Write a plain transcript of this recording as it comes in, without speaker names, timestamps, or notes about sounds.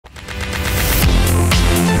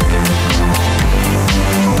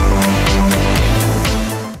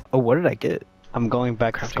did I get? I'm going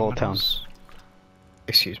back to Crafting Skull Town. metals.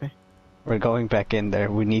 Excuse me? We're going back in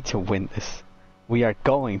there. We need to win this. We are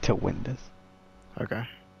going to win this. Okay.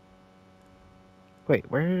 Wait,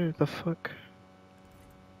 where the fuck?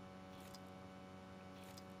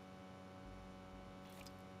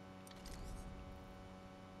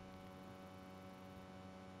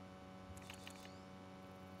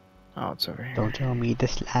 Oh, it's over here. Don't tell me to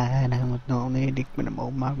slide. I was only dick when I'm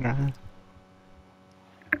on my grind.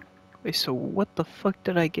 Wait, so what the fuck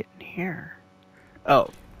did I get in here? Oh,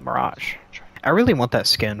 Mirage. I really want that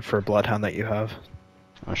skin for Bloodhound that you have.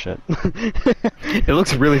 Oh shit. It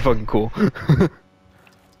looks really fucking cool.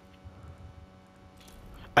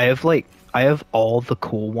 I have all the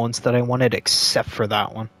cool ones that I wanted except for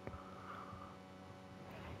that one.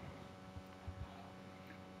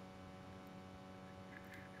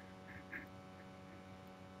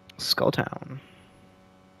 Skulltown.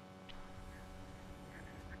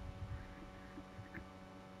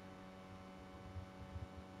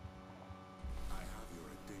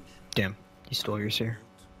 Damn, you stole yours here.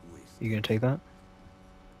 You gonna take that?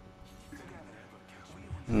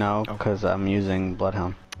 No, because I'm using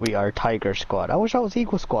Bloodhound. We are Tiger Squad. I wish I was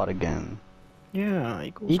Eagle Squad again. Yeah,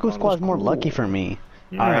 Eagle Squad's more cool. lucky for me.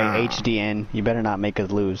 Yeah. Alright, HDN, you better not make us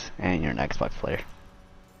lose. And you're an Xbox player.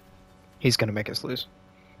 He's gonna make us lose.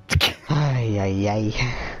 Ay, ay, ay.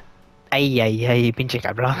 Ay, ay, ay, pinche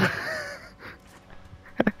cabrón.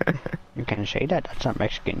 You can't say that. That's not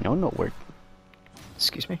Mexican. No word.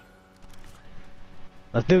 Excuse me?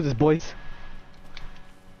 Let's do this, boys.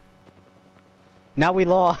 Now we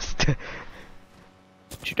lost. Did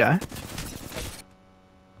you die?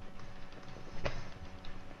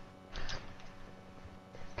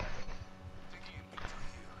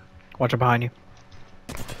 Watch it behind you.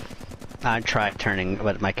 I tried turning,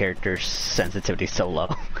 but my character's sensitivity is so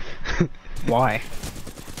low. Why?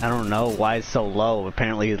 I don't know why it's so low.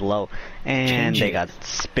 Apparently it's low. And Change they it. got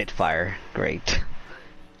Spitfire. Great.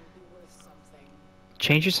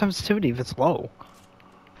 Change your sensitivity if it's low.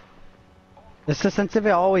 It's the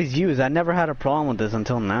sensitivity I always use. I never had a problem with this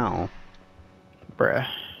until now. Bruh.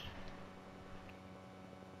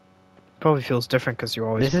 Probably feels different because you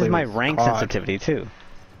always This play is my with rank COD. sensitivity too.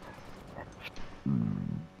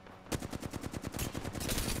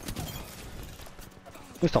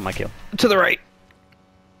 Who stole my kill? To the right.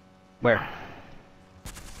 Where?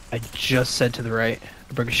 I just said to the right.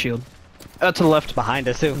 I broke a shield. To the left. Behind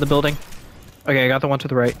us too. The building. Okay, I got the one to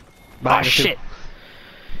the right. Behind Oh us too. shit.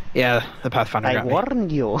 Yeah, the Pathfinder I got me.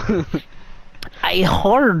 warned you. I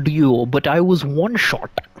heard you, but I was one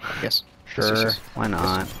shot. Yes. Sure. Yes, yes, yes. Why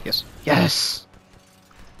not? Yes. Yes.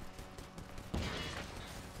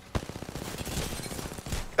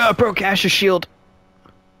 Broke Ash's shield.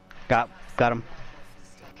 Got him.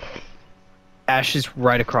 Ash is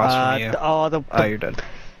right across from you. Oh, You're dead.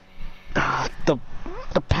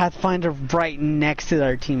 The Pathfinder right next to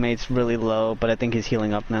our teammate's really low, but I think he's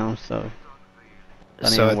healing up now, so.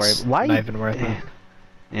 Don't So even worry. it's Why not you- even worth it.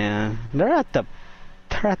 Yeah, they're at the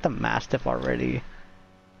Mastiff already.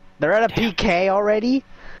 They're at a Damn. PK already.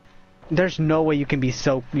 There's no way you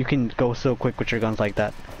can go so quick with your guns like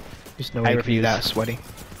that. There's no I way you can be refuse. that sweaty.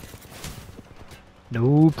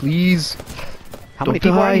 No, please. How Don't many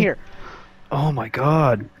people are die. in here? Oh my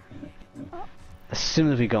god. As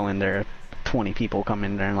soon as we go in there, 20 people come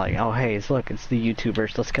in there and like, oh hey, look, it's the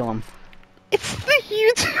YouTubers, let's kill them. It's the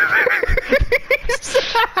YouTubers!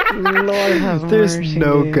 Lord have There's mercy,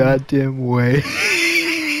 no dude. goddamn way.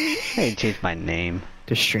 I need to change my name.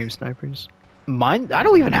 The stream snipers. Mine? I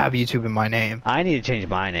don't even have YouTube in my name. I need to change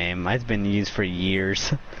my name. It's been used for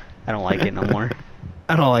years. I don't like it no more.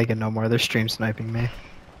 I don't like it no more. They're stream sniping me.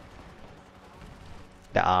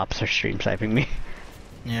 The ops are stream sniping me.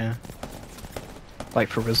 Yeah. Like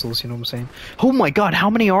for whistles, you know what I'm saying? Oh my god, how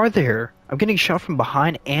many are there? I'm getting shot from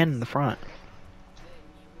behind and in the front.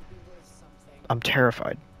 I'm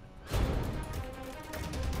terrified.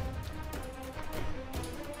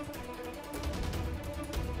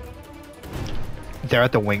 They're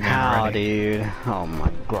at the wingman How, already. dude? Oh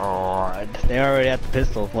my god. They already at the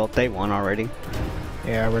pistol. Well, they won already.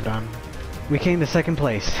 Yeah, we're done. We came to second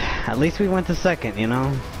place. At least we went to second, you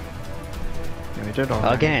know? Yeah, we did all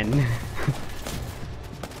right. Again.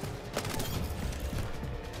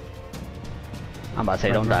 I'm about to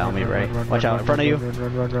say, don't die on me, Ray. Watch out in front of you.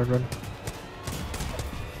 Run.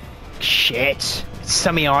 Shit!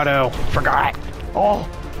 Semi-auto. Forgot. Oh!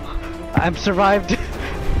 I'm survived.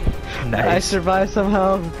 Nice. I survived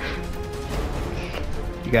somehow.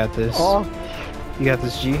 You got this. Oh! You got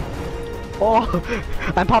this, G. Oh!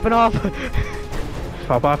 I'm popping off!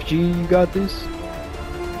 Pop off, G. You got this.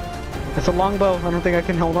 It's a longbow. I don't think I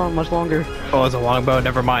can hold on much longer. Oh, it's a longbow.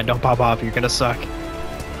 Never mind. Don't pop off. You're gonna suck.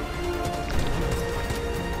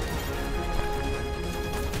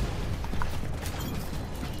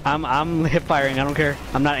 I'm hip firing. I don't care.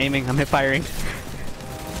 I'm not aiming. I'm hip firing.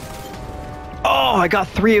 Oh, I got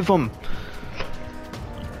 3 of them.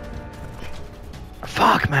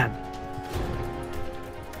 Fuck, man.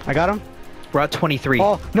 I got him. We're at 23.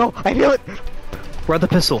 Oh no! I feel it. We're at the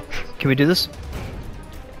pistol. Can we do this?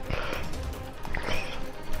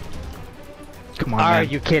 Come on, Are man.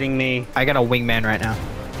 you kidding me? I got a wingman right now.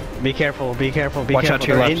 Be careful. Be careful. Be Watch careful. out to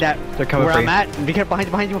your They're left. in that. They're coming where for I'm you. at. Be careful. Behind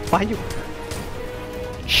you. Behind you. Behind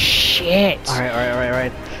you. Shit. All right. All right. All right. All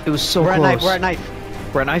right. It was so We're close. at knife. We're at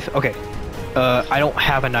knife. We're at knife? Okay. I don't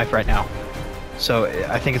have a knife right now. So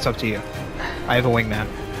I think it's up to you. I have a wingman.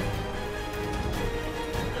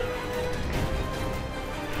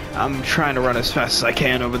 I'm trying to run as fast as I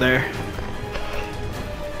can over there.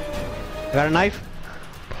 I got a knife.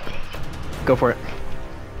 Go for it.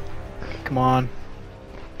 Come on.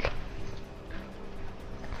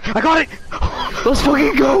 I got it. Let's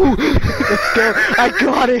fucking go! Let's go. I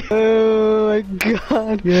got it. Oh my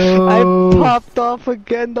god. Yo. I popped off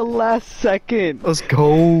again the last second. Let's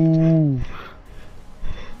go!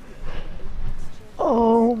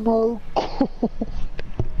 Oh my god.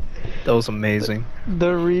 That was amazing.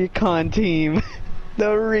 The recon team.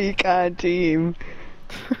 The recon team.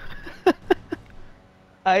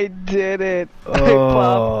 I did it. I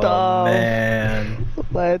popped off. Man.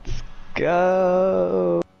 Let's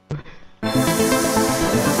go.